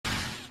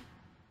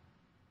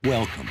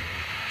Welcome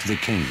to the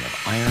King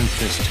of Iron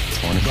Fist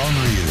Tournament.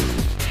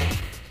 Ganryu.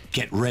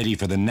 Get ready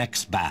for the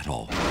next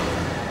battle.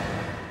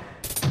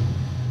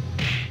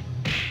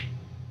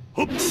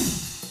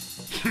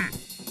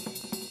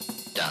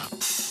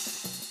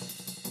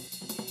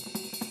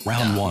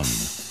 Round 1.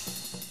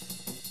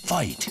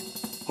 Fight.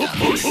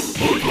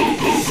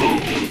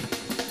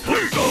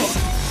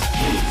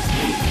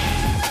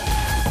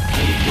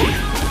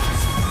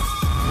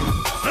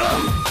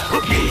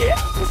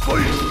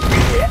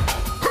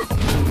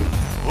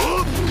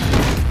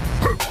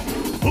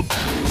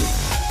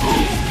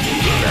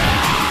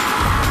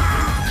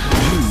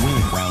 You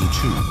win round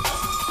 2.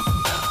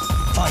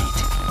 Fight.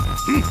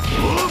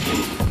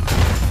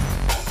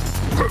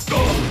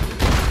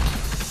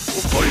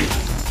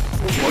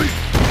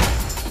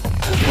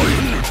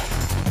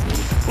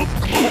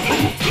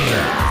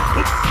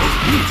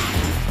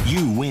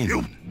 You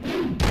win.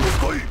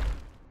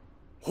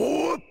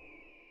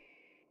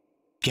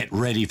 Get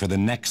ready for the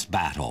next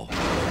battle.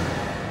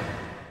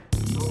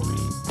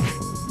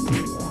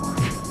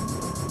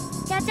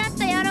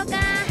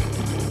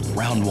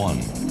 Round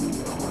 1.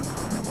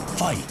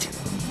 Fight.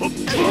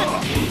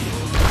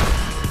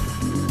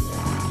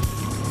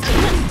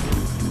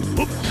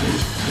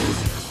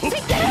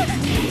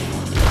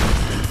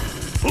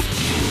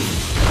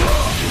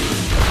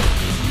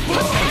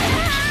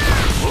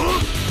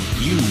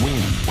 You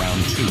win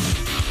round 2.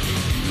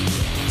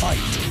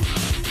 Fight.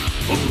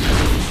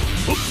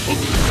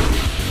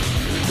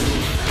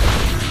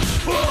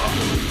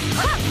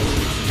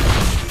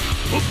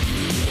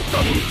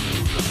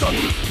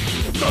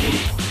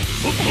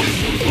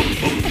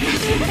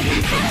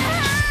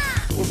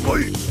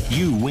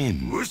 You win.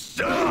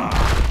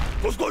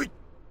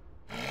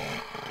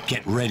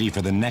 Get ready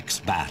for the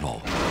next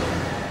battle.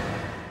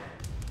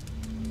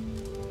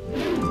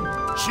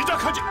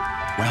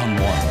 Round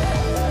 1.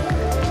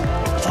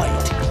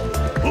 Fight.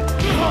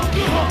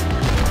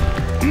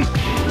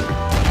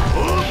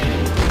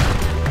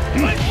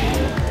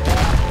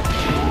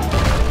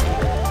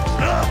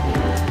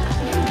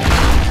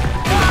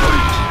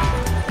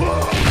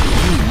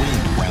 You win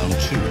round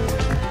 2.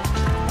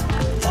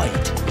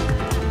 Fight.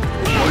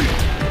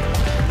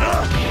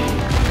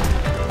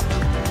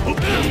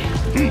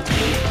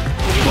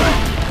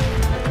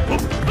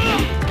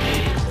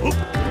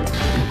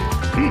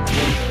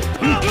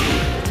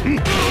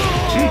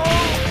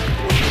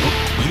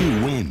 You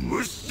win.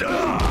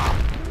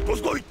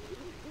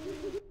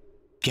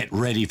 Get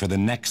ready for the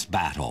next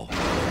battle.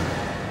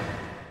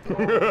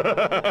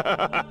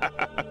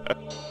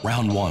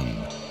 Round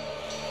 1.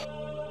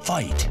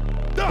 Fight.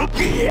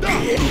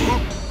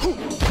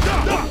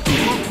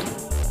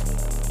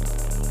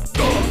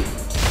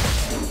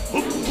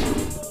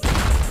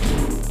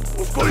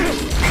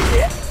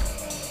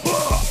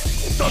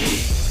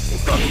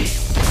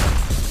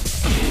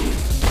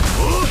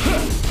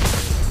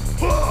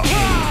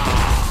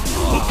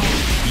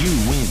 You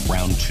win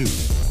round 2.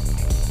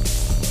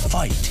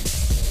 Fight.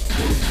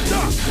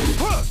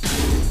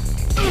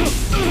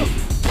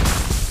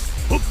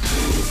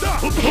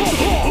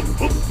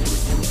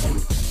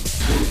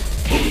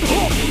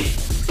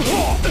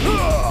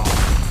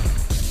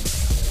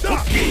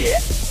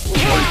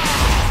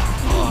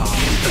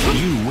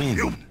 You win.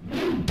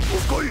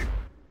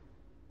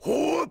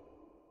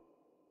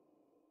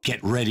 Get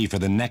ready for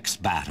the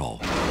next battle.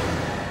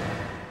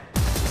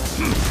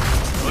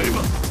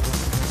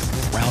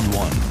 Round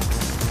 1.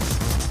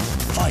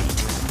 Fight.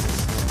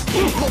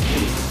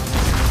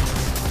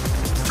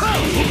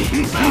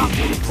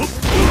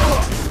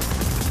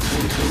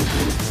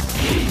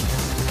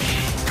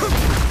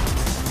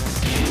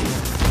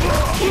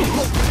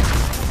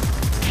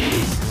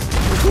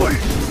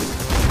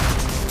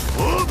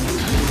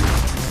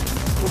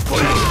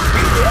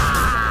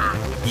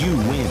 You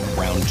win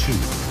round 2.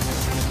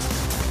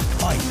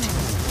 Fight.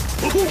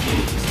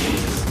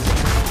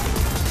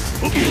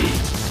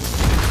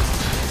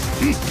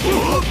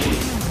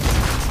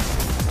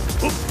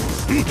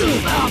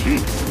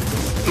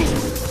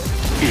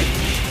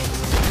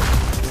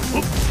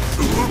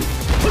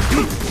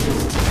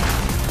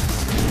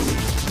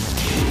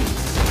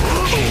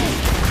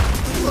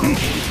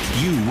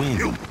 You win.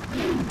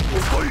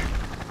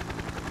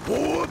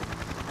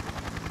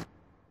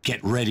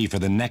 Get ready for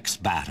the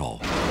next battle.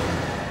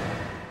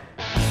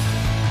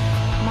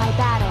 My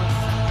battles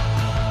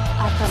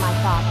are for my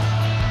father.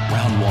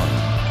 Round 1.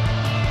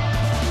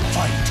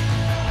 Fight.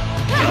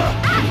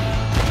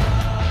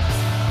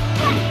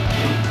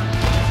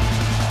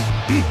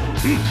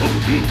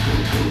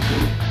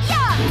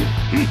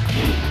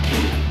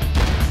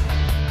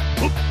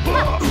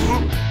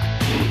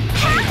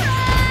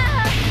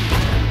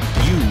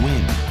 You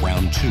win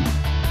round 2.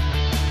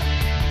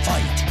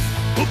 Fight.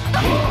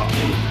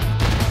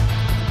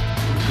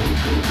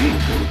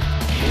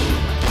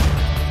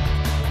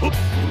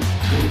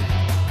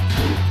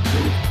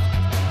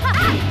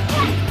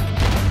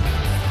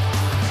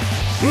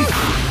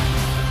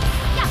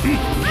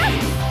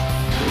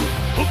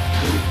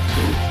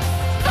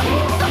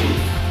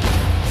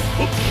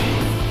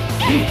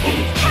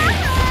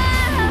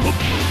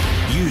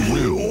 You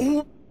win.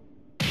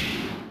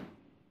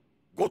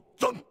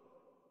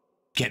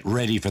 Get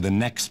ready for the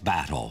next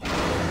battle.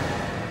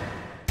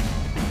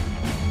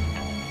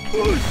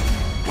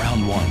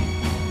 Round 1.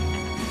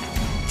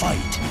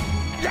 Fight.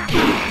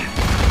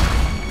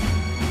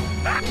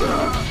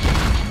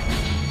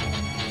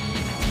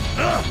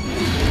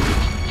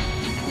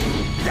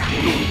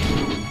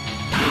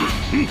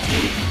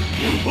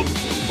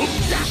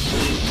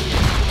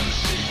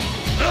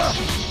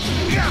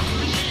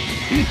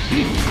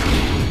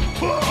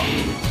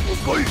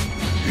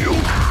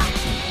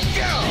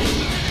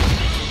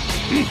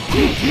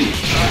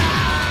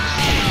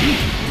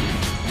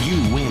 You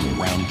win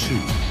round 2.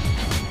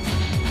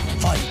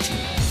 Fight.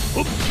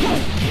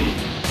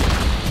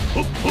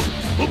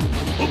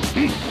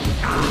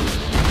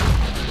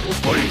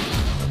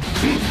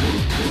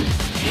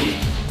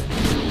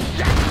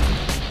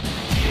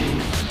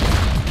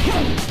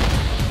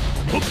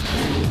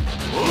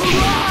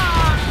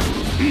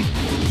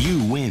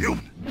 You win.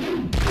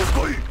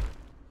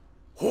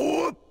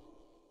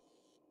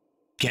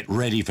 Get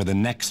ready for the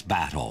next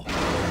battle.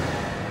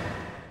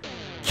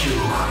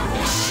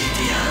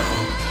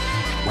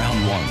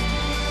 Round 1.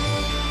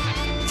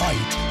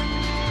 Fight.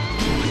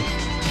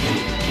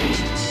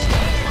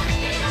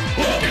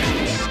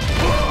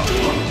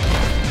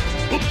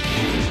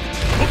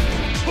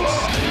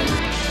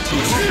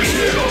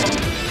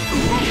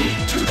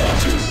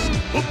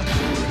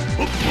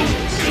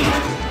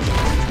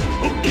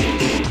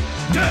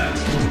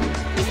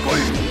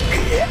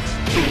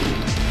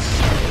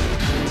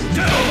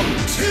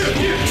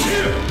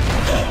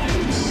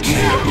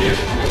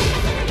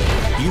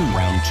 You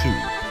round 2.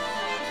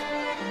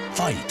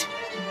 Fight.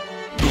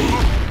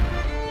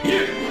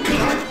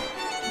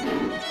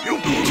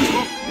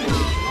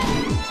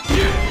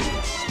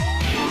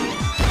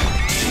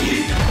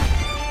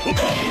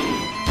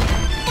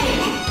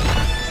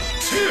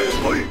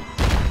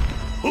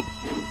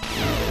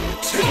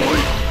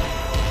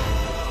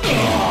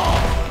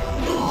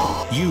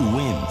 You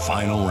win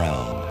final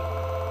round.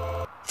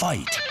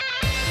 Fight.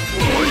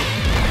 You win.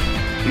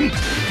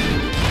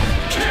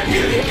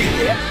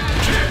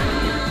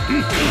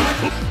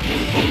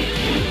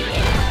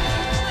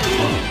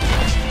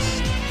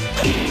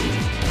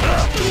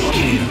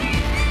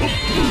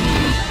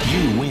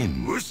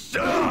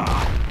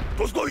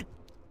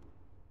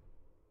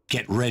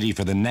 Get ready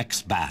for the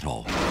next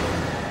battle.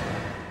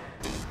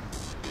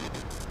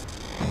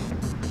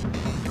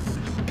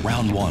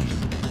 Round 1.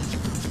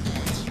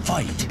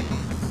 Fight.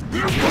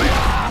 You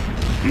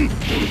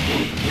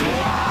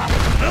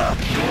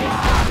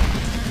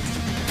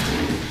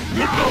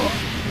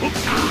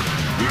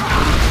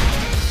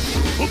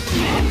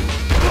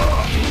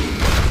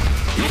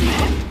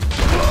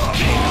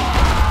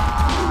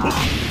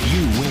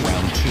win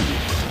round 2.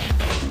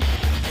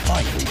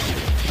 Fight.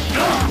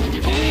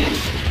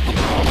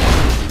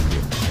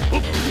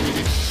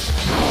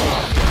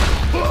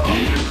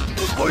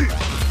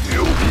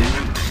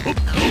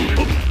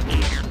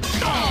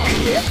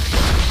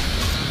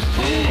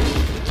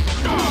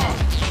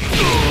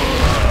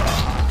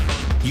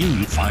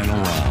 You final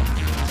round.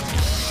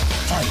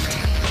 Fight.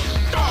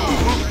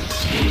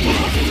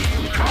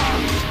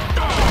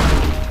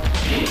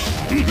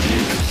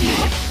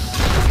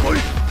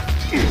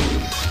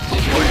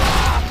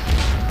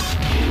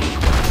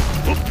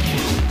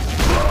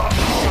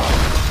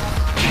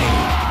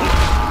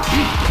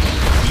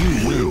 You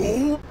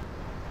win.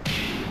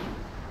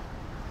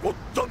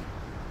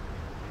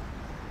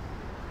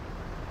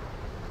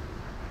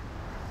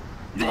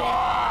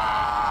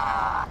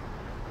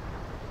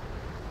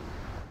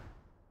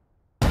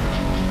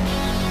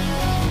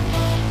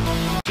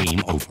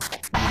 Game over.